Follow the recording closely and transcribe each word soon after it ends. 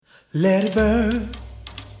Let it burn.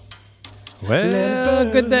 Well,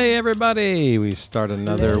 good day, everybody. We start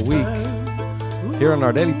another week here on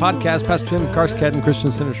our daily podcast. Pastor Tim Karskadden,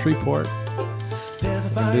 Christian Center, Shreveport. We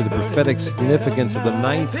do the prophetic significance of the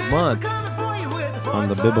 9th month on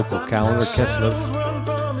the biblical calendar, Kislev.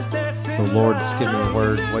 The Lord's giving the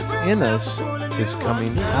word. What's in us is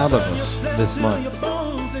coming out of us this month.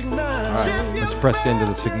 All right, let's press into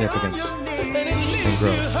the significance and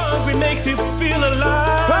growth. Hungry makes you feel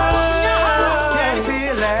alive.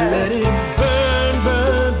 Let it burn,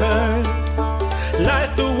 burn, burn.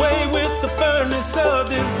 Light the way with the furnace of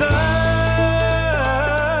desire.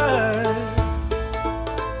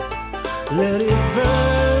 Let it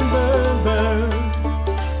burn, burn, burn.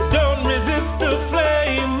 Don't resist the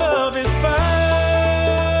flame of his fire.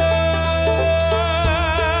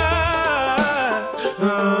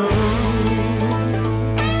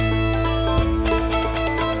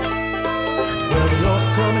 Well, the Lord's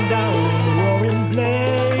coming down in the roaring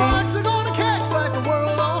blaze. Sparks are gonna catch like the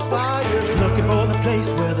world on fire. He's looking for the place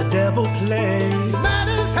where the devil plays. Mad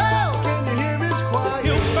as hell, can you hear his cry?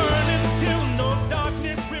 He'll burn until no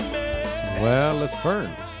darkness remains. Well, let's burn.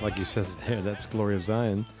 Like he says there, that's Glory of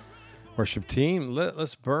Zion. Worship team,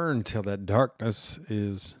 let's burn till that darkness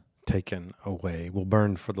is taken away. We'll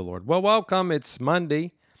burn for the Lord. Well, welcome. It's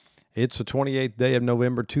Monday. It's the 28th day of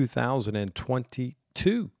November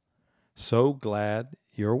 2022. So glad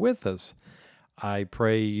you're with us. I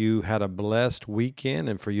pray you had a blessed weekend,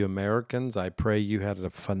 and for you Americans, I pray you had a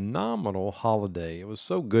phenomenal holiday. It was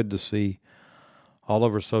so good to see all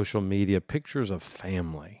over social media pictures of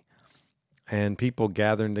family and people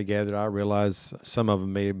gathering together. I realize some of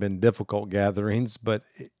them may have been difficult gatherings, but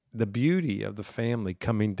the beauty of the family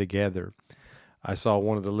coming together. I saw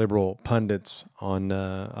one of the liberal pundits on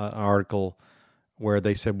an article where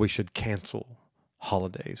they said we should cancel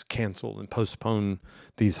and postpone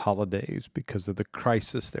these holidays because of the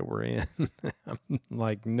crisis that we're in. I'm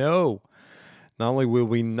like, no. Not only will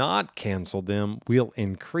we not cancel them, we'll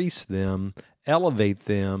increase them, elevate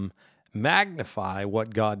them, magnify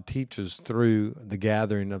what God teaches through the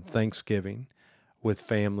gathering of Thanksgiving with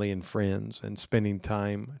family and friends and spending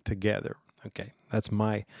time together. Okay, that's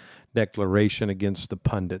my declaration against the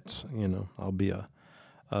pundits. You know, I'll be a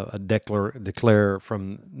declare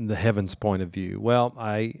from the heavens point of view. Well,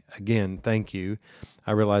 again, thank you.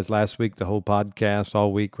 I realized last week the whole podcast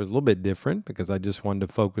all week was a little bit different because I just wanted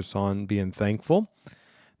to focus on being thankful.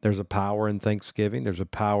 There's a power in Thanksgiving. There's a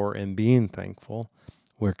power in being thankful.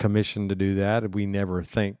 We're commissioned to do that. We never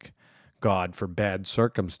thank God for bad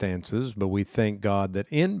circumstances, but we thank God that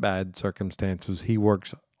in bad circumstances, He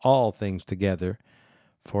works all things together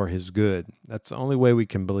for His good. That's the only way we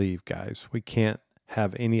can believe, guys. We can't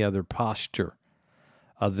have any other posture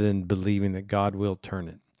other than believing that God will turn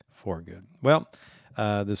it for good. Well,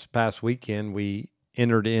 this past weekend, we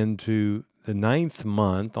entered into the 9th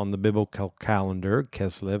month on the biblical calendar.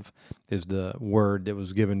 Kislev is the word that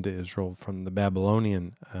was given to Israel from the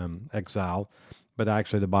Babylonian exile, but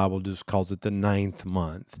actually the Bible just calls it the 9th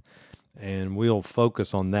month. And we'll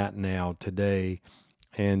focus on that now today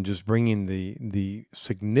and just bringing the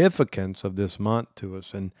significance of this month to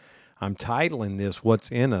us. And I'm titling this, What's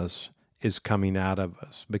in Us is Coming Out of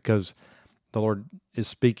Us, because the Lord is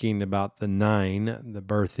speaking about the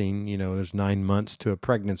birthing. You know, there's 9 months to a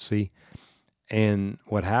pregnancy. And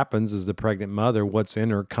what happens is the pregnant mother, what's in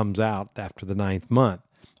her comes out after the 9th month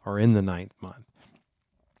or in the 9th month.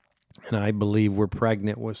 And I believe we're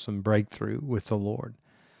pregnant with some breakthrough with the Lord.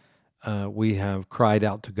 We have cried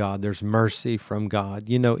out to God. There's mercy from God.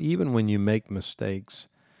 You know, even when you make mistakes,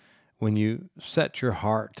 when you set your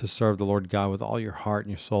heart to serve the Lord God with all your heart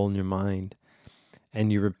and your soul and your mind,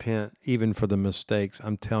 and you repent even for the mistakes,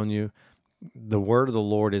 I'm telling you, the word of the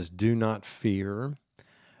Lord is do not fear,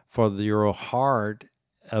 for your heart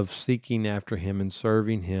of seeking after Him and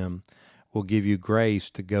serving Him will give you grace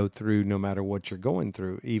to go through no matter what you're going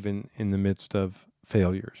through, even in the midst of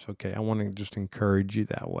failures. Okay, I want to just encourage you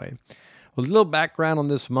that way. Well, a little background on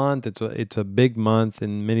this month. It's a big month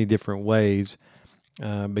in many different ways.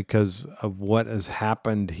 Because of what has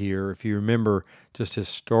happened here. If you remember, just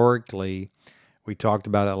historically, we talked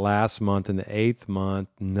about it last month in the 8th month,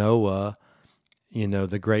 Noah, you know,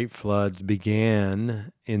 the great floods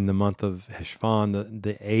began in the month of Heshvan,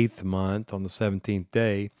 the 8th month on the 17th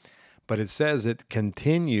day, but it says it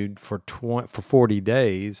continued for 40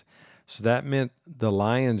 days. So that meant the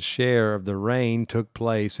lion's share of the rain took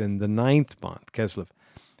place in the 9th month, Kislev,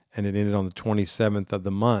 and it ended on the 27th of the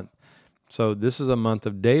month. So this is a month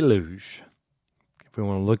of deluge, if we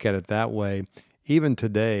want to look at it that way. Even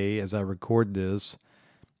today, as I record this,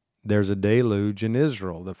 there's a deluge in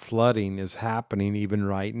Israel. The flooding is happening even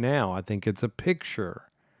right now. I think it's a picture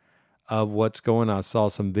of what's going on. I saw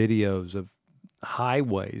some videos of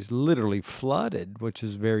highways literally flooded, which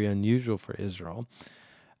is very unusual for Israel.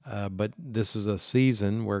 But this is a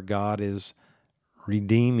season where God is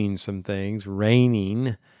redeeming some things,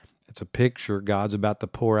 raining. It's a picture. God's about to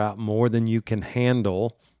pour out more than you can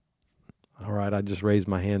handle. All right, I just raised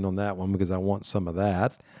my hand on that one because I want some of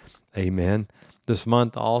that. Amen. This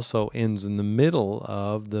month also ends in the middle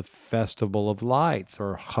of the Festival of Lights,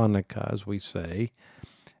 or Hanukkah, as we say.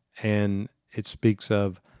 And it speaks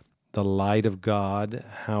of the light of God,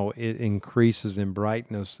 how it increases in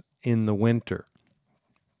brightness in the winter.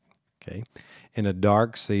 Okay. In a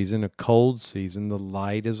dark season, a cold season, the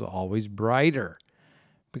light is always brighter,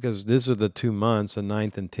 because these are the 2 months, the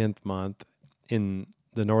 9th and 10th month in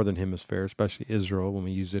the northern hemisphere, especially Israel, when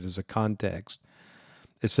we use it as a context.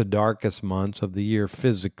 It's the darkest months of the year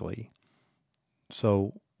physically.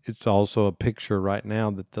 So it's also a picture right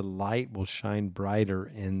now that the light will shine brighter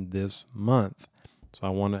in this month. So I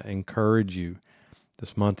want to encourage you.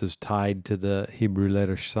 This month is tied to the Hebrew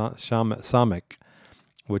letter Samek,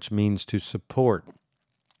 which means to support.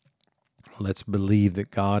 Let's believe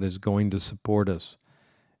that God is going to support us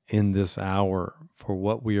in this hour for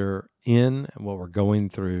what we are in and what we're going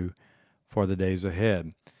through for the days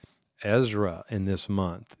ahead. Ezra in this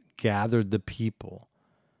month gathered the people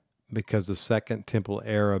because the Second Temple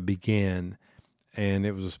era began, and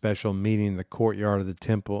it was a special meeting in the courtyard of the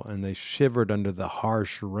temple, and they shivered under the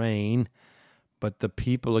harsh rain, but the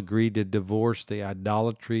people agreed to divorce the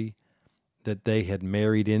idolatry that they had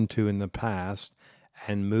married into in the past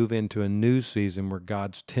and move into a new season where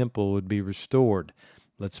God's temple would be restored.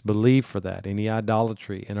 Let's believe for that. Any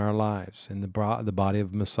idolatry in our lives, in the body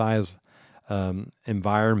of Messiah's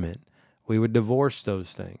environment, we would divorce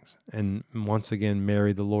those things and once again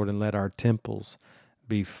marry the Lord, and let our temples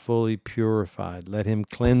be fully purified. Let him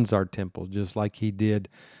cleanse our temples, just like he did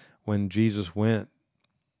when Jesus went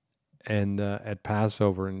and at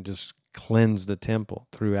Passover and just cleansed the temple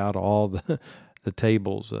throughout all the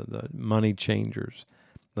tables, the money changers.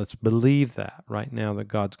 Let's believe that right now, that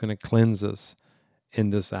God's going to cleanse us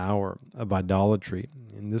in this hour of idolatry.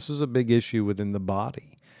 And this is a big issue within the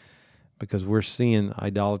body, because we're seeing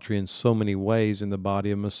idolatry in so many ways in the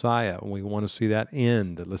body of Messiah, and we want to see that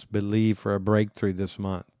end. Let's believe for a breakthrough this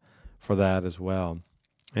month for that as well.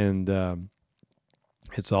 And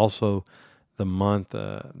it's also the month,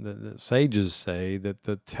 the sages say that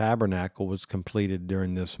the tabernacle was completed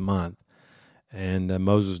during this month. And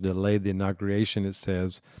Moses delayed the inauguration, it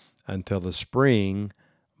says, until the spring,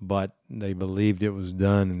 but they believed it was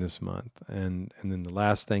done in this month. And then the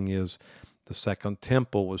last thing is, the Second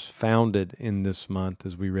Temple was founded in this month,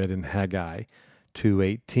 as we read in Haggai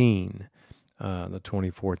 2:18, the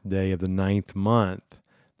 24th day of the 9th month.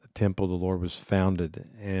 The temple of the Lord was founded,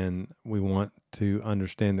 and we want to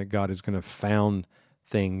understand that God is going to found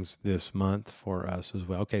things this month for us as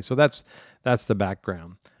well. Okay, so that's the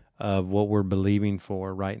background of what we're believing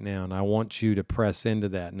for right now, and I want you to press into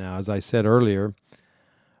that. Now, as I said earlier,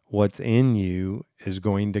 what's in you is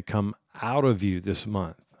going to come out of you this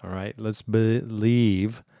month. All right, let's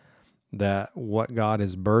believe that what God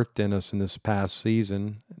has birthed in us in this past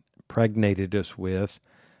season, impregnated us with,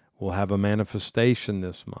 will have a manifestation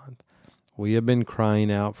this month. We have been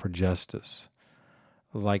crying out for justice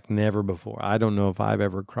like never before. I don't know if I've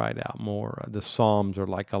ever cried out more. The Psalms are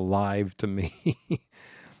like alive to me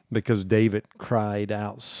because David cried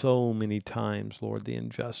out so many times, Lord, the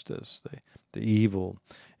injustice, the evil.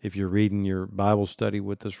 If you're reading your Bible study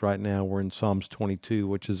with us right now, we're in Psalms 22,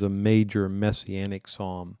 which is a major messianic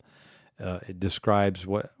psalm. It describes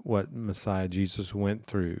what Messiah Jesus went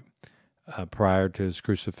through prior to his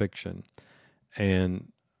crucifixion.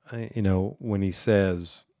 And, when he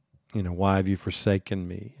says, why have you forsaken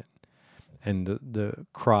me? And the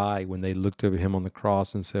cry when they looked at him on the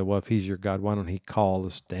cross and said, well, if he's your God, why don't he call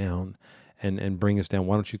us down and bring us down?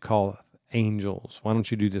 Why don't you call angels? Why don't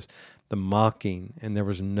you do this? The mocking, and there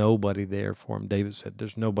was nobody there for him. David said,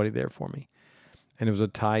 there's nobody there for me. And it was a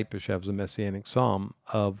type, as a messianic psalm,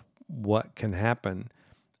 of what can happen.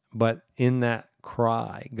 But in that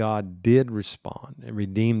cry, God did respond and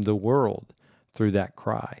redeem the world through that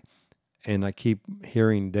cry. And I keep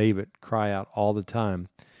hearing David cry out all the time,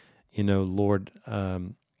 Lord,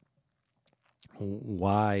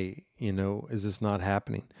 why, is this not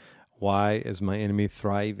happening? Why is my enemy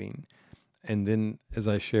thriving? And then, as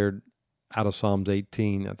I shared out of Psalms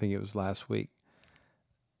 18, I think it was last week,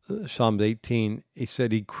 Psalms 18, he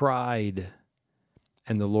said he cried,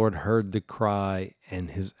 and the Lord heard the cry,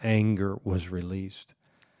 and his anger was released.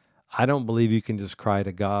 I don't believe you can just cry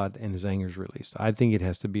to God and his anger is released. I think it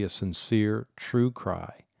has to be a sincere, true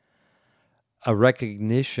cry, a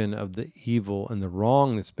recognition of the evil and the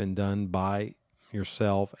wrong that's been done by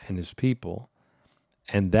yourself and his people.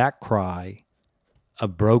 And that cry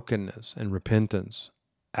of brokenness and repentance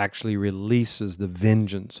actually releases the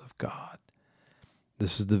vengeance of God.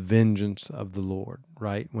 This is the vengeance of the Lord,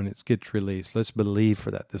 right? When it gets released, let's believe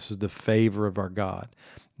for that. This is the favor of our God,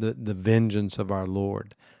 the vengeance of our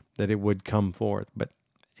Lord, that it would come forth. But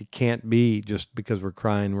it can't be just because we're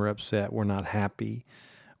crying, we're upset, we're not happy,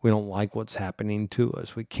 we don't like what's happening to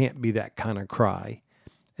us. We can't be that kind of cry.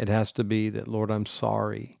 It has to be that, Lord, I'm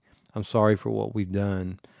sorry. I'm sorry for what we've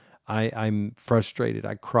done. I'm frustrated.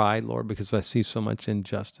 I cry, Lord, because I see so much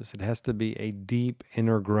injustice. It has to be a deep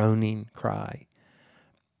inner groaning cry.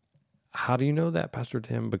 How do you know that, Pastor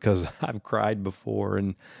Tim? Because I've cried before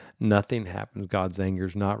and nothing happens. God's anger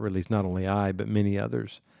is not released. Not only I, but many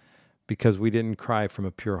others. Because we didn't cry from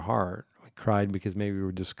a pure heart. We cried because maybe we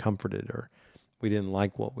were discomforted or we didn't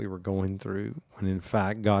like what we were going through. When in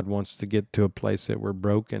fact, God wants to get to a place that we're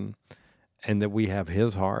broken and that we have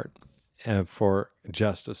his heart for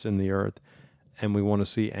justice in the earth. And we want to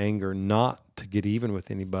see anger not to get even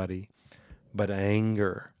with anybody, but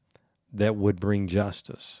anger that would bring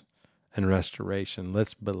justice and restoration.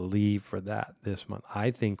 Let's believe for that this month.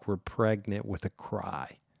 I think we're pregnant with a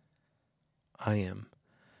cry. I am.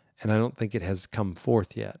 And I don't think it has come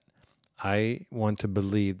forth yet. I want to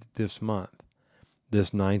believe that this month,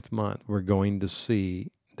 this 9th month, we're going to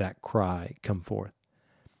see that cry come forth.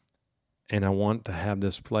 And I want to have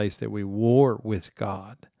this place that we war with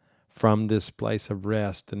God from this place of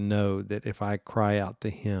rest to know that if I cry out to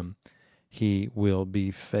him, he will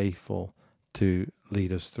be faithful to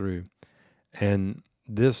lead us through. And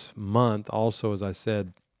this month also, as I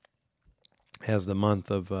said, has the month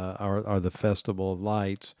of the Festival of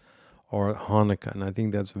Lights, or Hanukkah. And I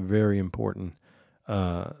think that's a very important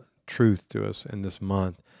truth to us in this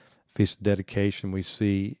month. Feast of Dedication, we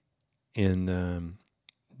see in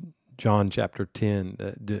John chapter 10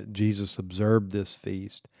 that Jesus observed this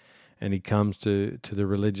feast, and he comes to the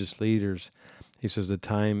religious leaders. He says the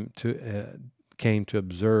time came to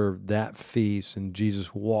observe that feast, and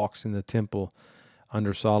Jesus walks in the temple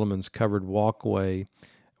under Solomon's covered walkway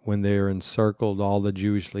when they're encircled. All the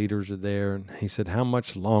Jewish leaders are there, and he said, how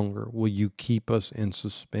much longer will you keep us in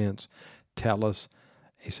suspense? Tell us.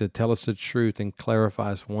 He said, tell us the truth and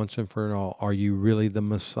clarify us once and for all. Are you really the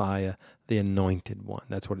Messiah, the anointed one?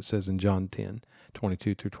 That's what it says in John 10,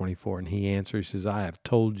 22 through 24. And he answers, he says, I have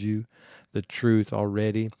told you the truth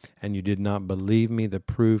already, and you did not believe me. The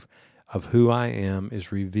proof of who I am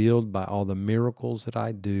is revealed by all the miracles that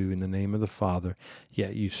I do in the name of the Father.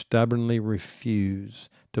 Yet you stubbornly refuse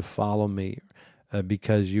to follow me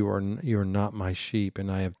because you are not my sheep.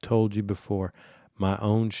 And I have told you before, my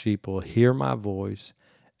own sheep will hear my voice,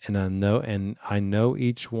 and I know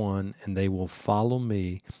each one, and they will follow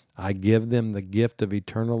me. I give them the gift of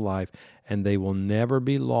eternal life, and they will never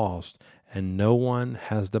be lost, and no one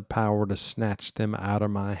has the power to snatch them out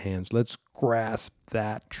of my hands. Let's grasp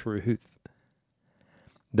that truth,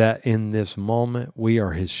 that in this moment we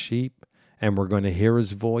are his sheep, and we're going to hear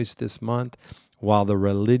his voice this month, while the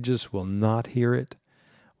religious will not hear it,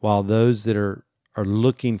 while those that are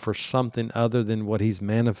looking for something other than what he's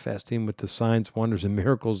manifesting with the signs, wonders, and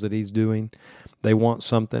miracles that he's doing. They want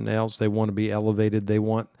something else. They want to be elevated. They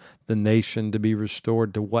want the nation to be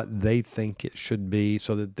restored to what they think it should be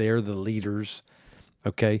so that they're the leaders.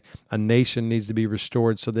 Okay? A nation needs to be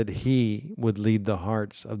restored so that he would lead the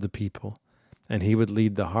hearts of the people and he would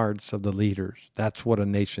lead the hearts of the leaders. That's what a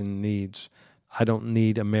nation needs. I don't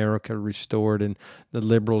need America restored and the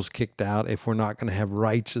liberals kicked out if we're not going to have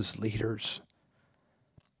righteous leaders.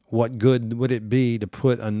 What good would it be to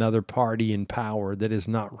put another party in power that is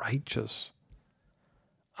not righteous?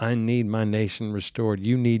 I need my nation restored.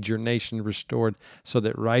 You need your nation restored so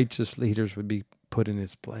that righteous leaders would be put in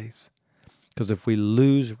its place. Because if we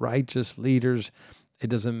lose righteous leaders, it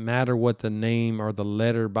doesn't matter what the name or the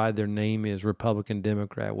letter by their name is, Republican,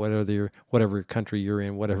 Democrat, whatever country you're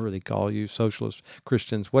in, whatever they call you, socialist,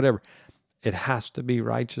 Christians, whatever. It has to be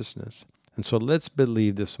righteousness. And so let's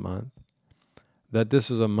believe this month that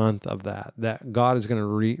this is a month of that God is going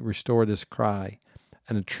to restore this cry,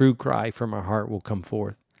 and a true cry from our heart will come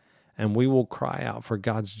forth. And we will cry out for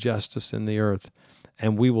God's justice in the earth,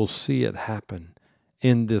 and we will see it happen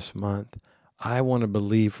in this month. I want to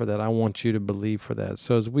believe for that. I want you to believe for that.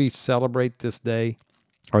 So as we celebrate this day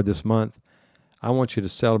or this month, I want you to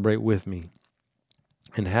celebrate with me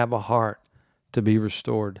and have a heart to be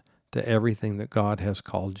restored to everything that God has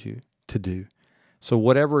called you to do. So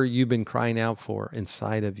whatever you've been crying out for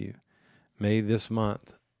inside of you, may this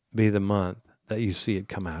month be the month that you see it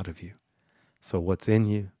come out of you. So what's in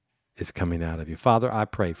you is coming out of you. Father, I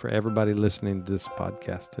pray for everybody listening to this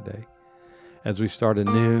podcast today as we start a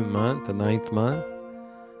new month, the 9th month.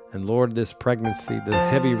 And Lord, this pregnancy, the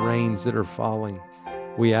heavy rains that are falling,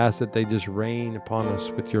 we ask that they just rain upon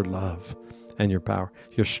us with your love and your power,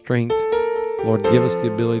 your strength. Lord, give us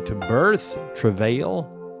the ability to birth,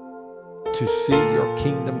 travail, to see your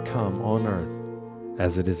kingdom come on earth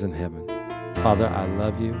as it is in heaven. Father, I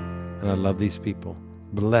love you and I love these people.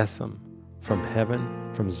 Bless them from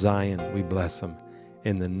heaven, from Zion. We bless them.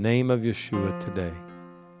 In the name of Yeshua today,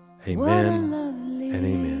 amen and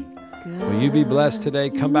amen. Will you be blessed today?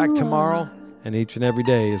 Come back tomorrow and each and every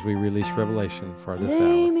day as we release revelation for this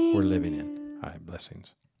hour we're living in. All right,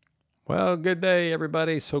 blessings. Well, good day,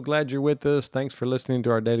 everybody. So glad you're with us. Thanks for listening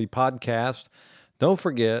to our daily podcast. Don't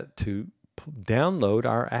forget to download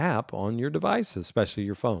our app on your devices, especially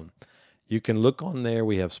your phone. You can look on there.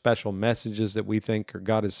 We have special messages that we think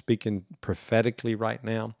God is speaking prophetically right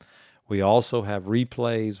now. We also have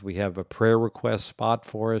replays. We have a prayer request spot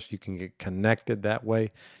for us. You can get connected that way.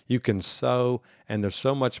 You can sow, and there's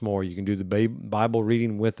so much more. You can do the Bible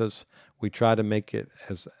reading with us. We try to make it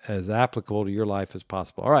as applicable to your life as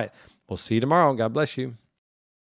possible. All right. We'll see you tomorrow. God bless you.